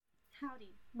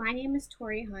Howdy, my name is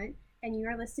Tori Hunt, and you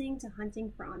are listening to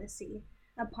Hunting for Honesty,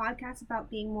 a podcast about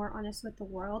being more honest with the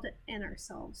world and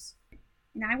ourselves.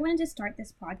 And I wanted to start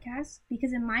this podcast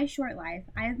because in my short life,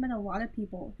 I have met a lot of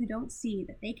people who don't see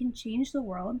that they can change the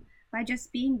world by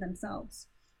just being themselves.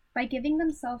 By giving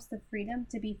themselves the freedom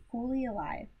to be fully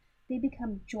alive, they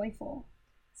become joyful.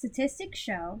 Statistics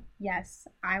show, yes,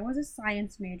 I was a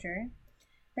science major,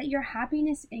 that your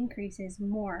happiness increases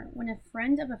more when a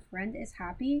friend of a friend is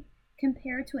happy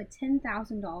compared to a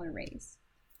 $10,000 raise.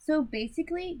 So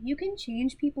basically, you can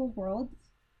change people's worlds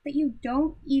that you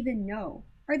don't even know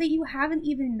or that you haven't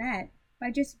even met by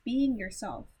just being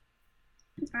yourself.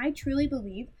 I truly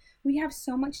believe we have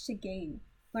so much to gain,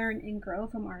 learn, and grow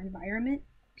from our environment,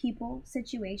 people,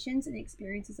 situations, and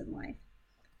experiences in life.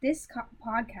 This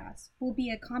podcast will be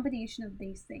a combination of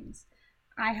these things.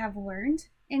 I have learned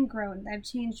and grown that have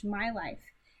changed my life,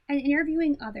 and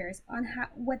interviewing others on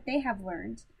what they have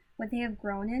learned, what they have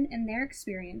grown in, and their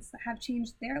experience that have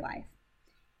changed their life.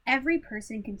 Every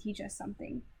person can teach us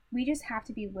something. We just have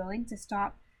to be willing to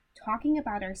stop talking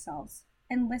about ourselves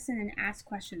and listen and ask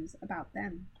questions about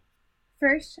them.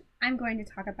 First, I'm going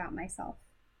to talk about myself.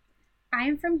 I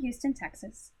am from Houston,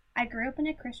 Texas. I grew up in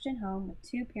a Christian home with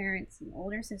two parents, an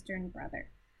older sister and brother.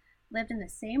 Lived in the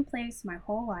same place my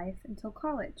whole life until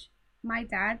college. My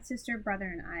dad, sister, brother,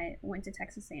 and I went to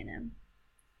Texas A&M.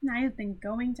 And I have been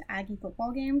going to Aggie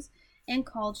football games and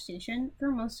College Station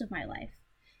for most of my life.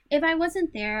 If I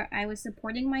wasn't there, I was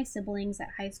supporting my siblings at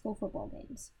high school football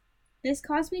games. This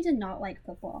caused me to not like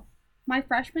football. My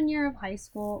freshman year of high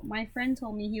school, my friend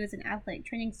told me he was an athletic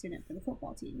training student for the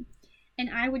football team,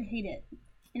 and I would hate it.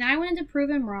 And I wanted to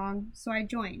prove him wrong, so I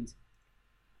joined.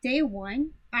 Day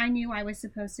one, I knew I was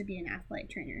supposed to be an athletic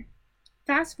trainer.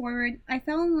 Fast forward, I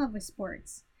fell in love with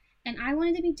sports, and I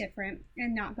wanted to be different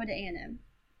and not go to A&M.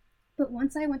 But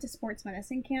once I went to sports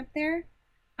medicine camp there,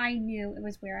 I knew it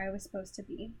was where I was supposed to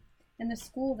be, and the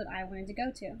school that I wanted to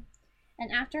go to.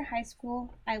 And after high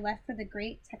school, I left for the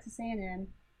great Texas A&M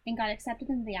and got accepted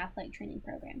into the athletic training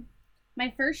program.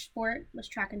 My first sport was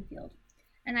track and field,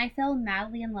 and I fell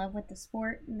madly in love with the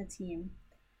sport and the team.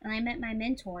 And I met my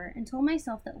mentor and told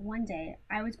myself that one day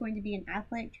I was going to be an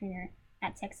athletic trainer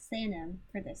at Texas A&M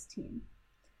for this team.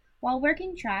 While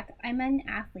working track, I met an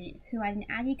athlete who had an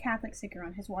Aggie Catholic sticker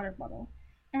on his water bottle,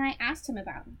 and I asked him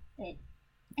about it.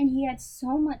 And he had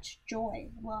so much joy,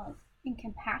 love, and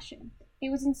compassion. It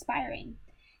was inspiring.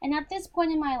 And at this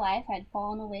point in my life, I had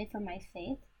fallen away from my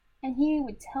faith, and he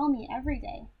would tell me every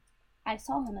day. I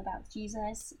saw him about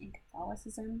Jesus and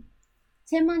Catholicism.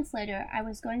 10 months later, I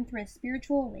was going through a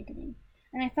spiritual awakening,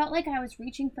 and I felt like I was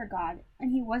reaching for God,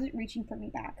 and he wasn't reaching for me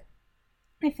back.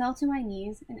 I fell to my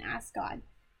knees and asked God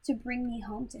to bring me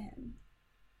home to him.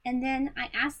 And then I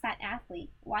asked that athlete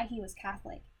why he was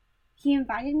Catholic. He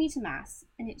invited me to Mass,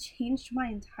 and it changed my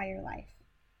entire life.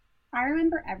 I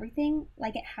remember everything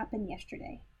like it happened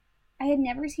yesterday. I had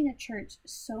never seen a church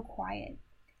so quiet.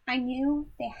 I knew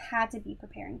they had to be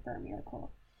preparing for a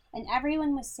miracle, and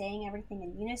everyone was saying everything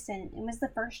in unison. It was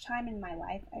the first time in my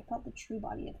life I felt the true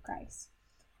body of Christ.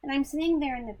 And I'm sitting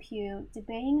there in the pew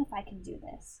debating if I can do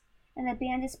this, and the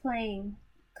band is playing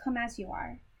Come As You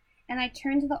Are. And I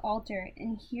turn to the altar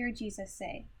and hear Jesus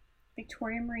say,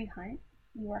 Victoria Marie Hunt,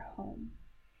 you are home.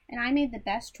 And I made the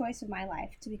best choice of my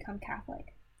life to become Catholic.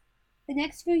 The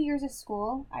next few years of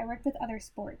school, I worked with other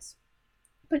sports,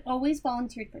 but always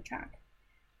volunteered for track.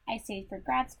 I stayed for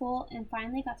grad school and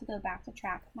finally got to go back to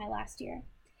track my last year.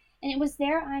 And it was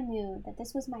there I knew that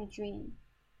this was my dream.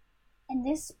 And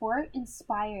this sport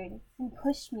inspired and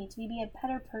pushed me to be a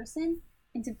better person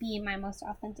and to be my most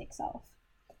authentic self.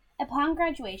 Upon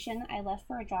graduation, I left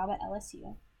for a job at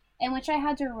LSU, in which I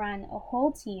had to run a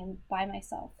whole team by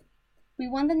myself. We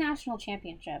won the national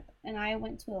championship, and I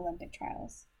went to Olympic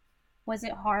trials. Was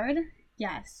it hard?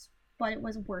 Yes, but it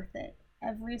was worth it,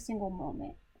 every single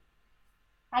moment.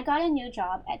 I got a new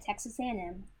job at Texas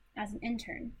A&M as an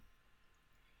intern,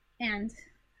 and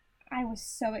I was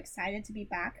so excited to be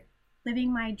back,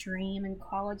 living my dream in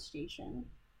College Station.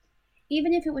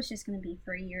 Even if it was just going to be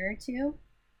for a year or two,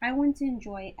 I wanted to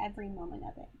enjoy every moment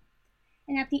of it.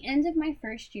 And at the end of my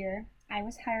first year, I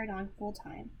was hired on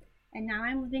full-time, and now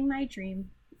I'm living my dream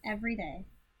every day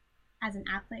as an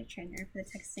athletic trainer for the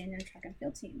Texas A&M track and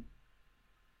field team.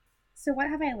 So what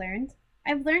have I learned?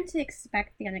 I've learned to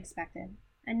expect the unexpected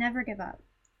and never give up.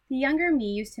 The younger me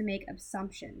used to make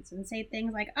assumptions and say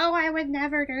things like, oh, I would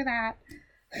never do that.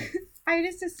 I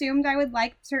just assumed I would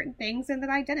like certain things and that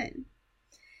I didn't.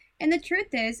 And the truth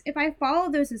is, if I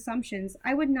followed those assumptions,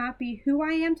 I would not be who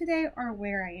I am today or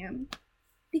where I am.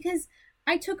 Because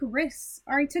I took risks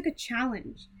or I took a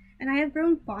challenge. and I have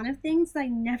grown fond of things that I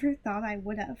never thought I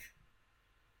would have.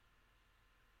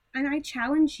 And I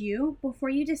challenge you, before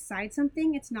you decide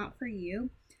something it's not for you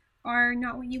or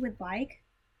not what you would like,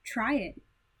 try it.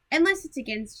 Unless it's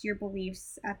against your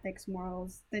beliefs, ethics,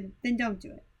 morals, then don't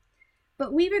do it.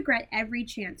 But we regret every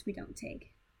chance we don't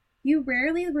take. You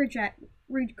rarely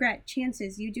regret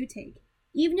chances you do take.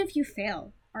 Even if you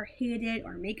fail, or hate it,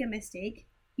 or make a mistake,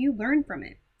 you learn from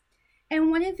it. And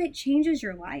what if it changes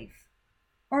your life?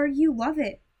 Or you love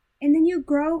it, and then you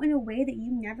grow in a way that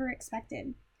you never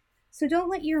expected. So don't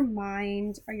let your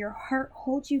mind or your heart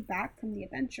hold you back from the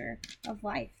adventure of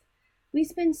life. We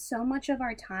spend so much of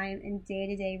our time in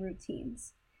day-to-day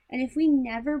routines. And if we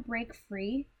never break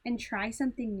free and try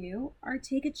something new or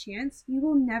take a chance, you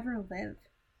will never live.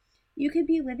 You could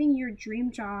be living your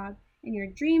dream job in your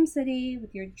dream city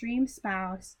with your dream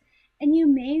spouse, and you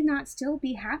may not still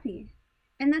be happy.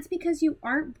 And that's because you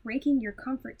aren't breaking your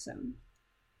comfort zone.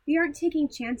 You aren't taking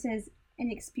chances and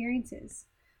experiences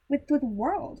with what the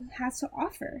world has to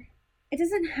offer. It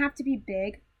doesn't have to be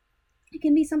big. It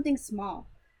can be something small,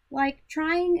 like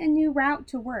trying a new route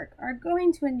to work or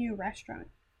going to a new restaurant.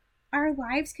 Our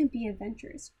lives can be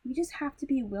adventures. We just have to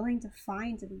be willing to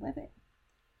find and live it.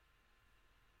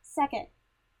 Second,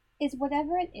 is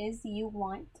whatever it is you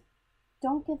want,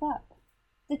 don't give up.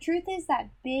 The truth is that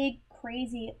big,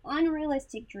 crazy,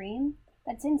 unrealistic dream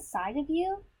that's inside of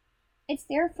you, it's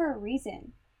there for a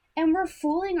reason. And we're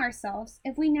fooling ourselves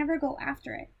if we never go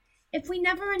after it. If we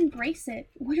never embrace it,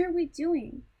 what are we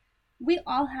doing? We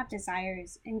all have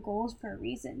desires and goals for a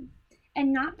reason,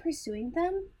 and not pursuing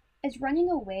them is running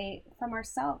away from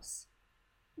ourselves.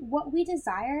 What we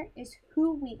desire is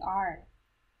who we are.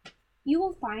 You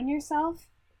will find yourself,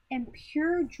 and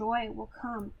pure joy will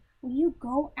come when you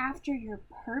go after your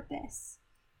purpose.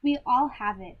 We all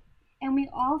have it, and we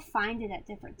all find it at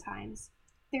different times.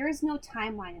 There is no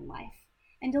timeline in life,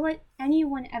 and don't let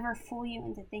anyone ever fool you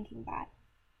into thinking that.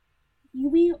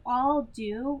 We all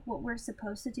do what we're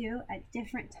supposed to do at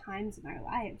different times in our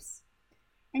lives.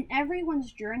 And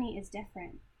everyone's journey is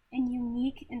different and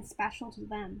unique and special to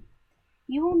them.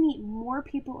 You will meet more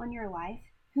people in your life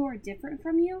who are different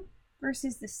from you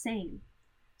versus the same.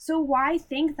 So why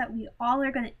think that we all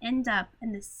are going to end up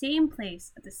in the same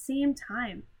place at the same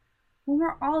time when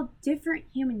we're all different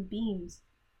human beings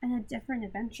and a different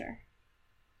adventure?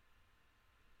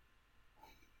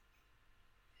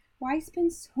 Why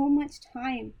spend so much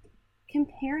time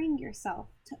comparing yourself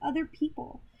to other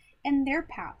people and their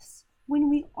paths when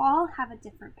we all have a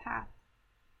different path?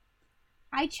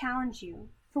 I challenge you,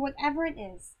 for whatever it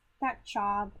is, that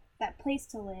job, that place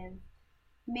to live,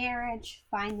 marriage,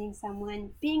 finding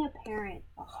someone, being a parent,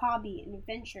 a hobby, an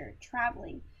adventure,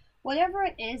 traveling, whatever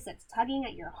it is that's tugging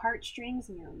at your heartstrings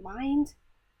and your mind,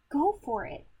 go for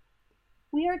it.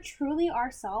 We are truly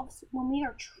ourselves when we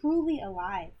are truly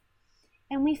alive.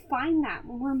 And we find that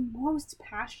when we're most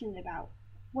passionate about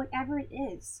whatever it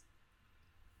is.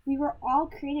 We were all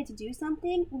created to do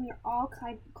something, and we are all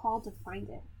called to find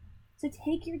it. So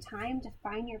take your time to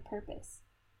find your purpose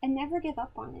and never give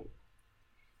up on it.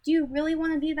 Do you really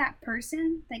want to be that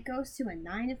person that goes to a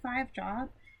 9-to-5 job,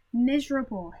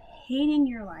 miserable, hating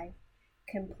your life,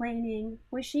 complaining,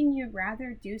 wishing you'd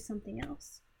rather do something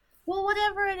else? Well,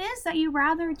 whatever it is that you'd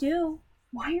rather do,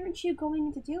 why aren't you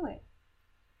going to do it?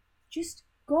 Just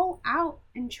go out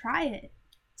and try it.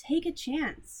 Take a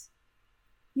chance.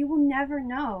 You will never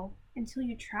know until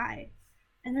you try.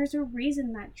 And there's a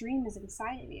reason that dream is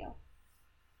inside of you.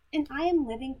 And I am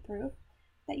living proof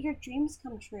that your dreams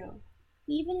come true,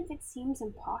 even if it seems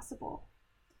impossible.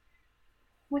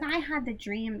 When I had the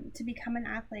dream to become an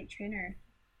athletic trainer,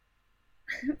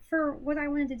 for what I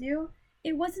wanted to do,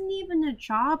 it wasn't even a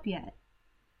job yet.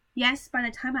 Yes, by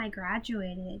the time I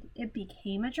graduated, it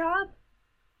became a job.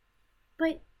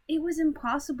 But it was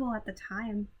impossible at the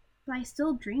time, but I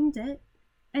still dreamed it.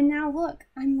 And now look,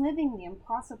 I'm living the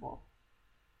impossible.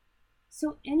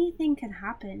 So anything can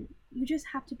happen. You just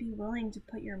have to be willing to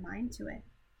put your mind to it.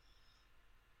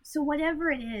 So whatever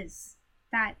it is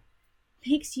that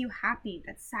makes you happy,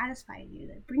 that satisfies you,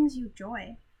 that brings you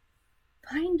joy,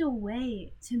 find a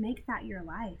way to make that your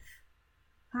life.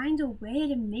 Find a way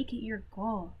to make it your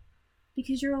goal,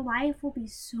 because your life will be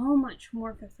so much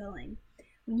more fulfilling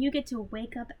when you get to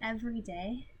wake up every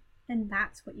day and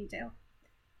that's what you do.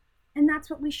 And that's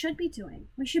what we should be doing.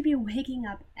 We should be waking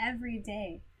up every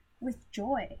day with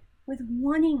joy, with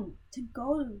wanting to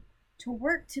go to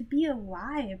work, to be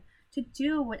alive, to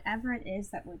do whatever it is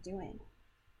that we're doing.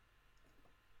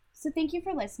 So thank you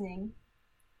for listening,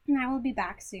 and I will be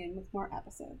back soon with more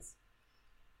episodes.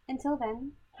 Until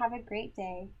then, have a great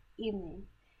day, evening,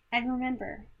 and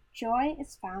remember, joy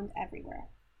is found everywhere.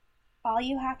 All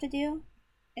you have to do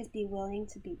is be willing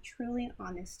to be truly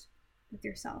honest with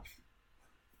yourself.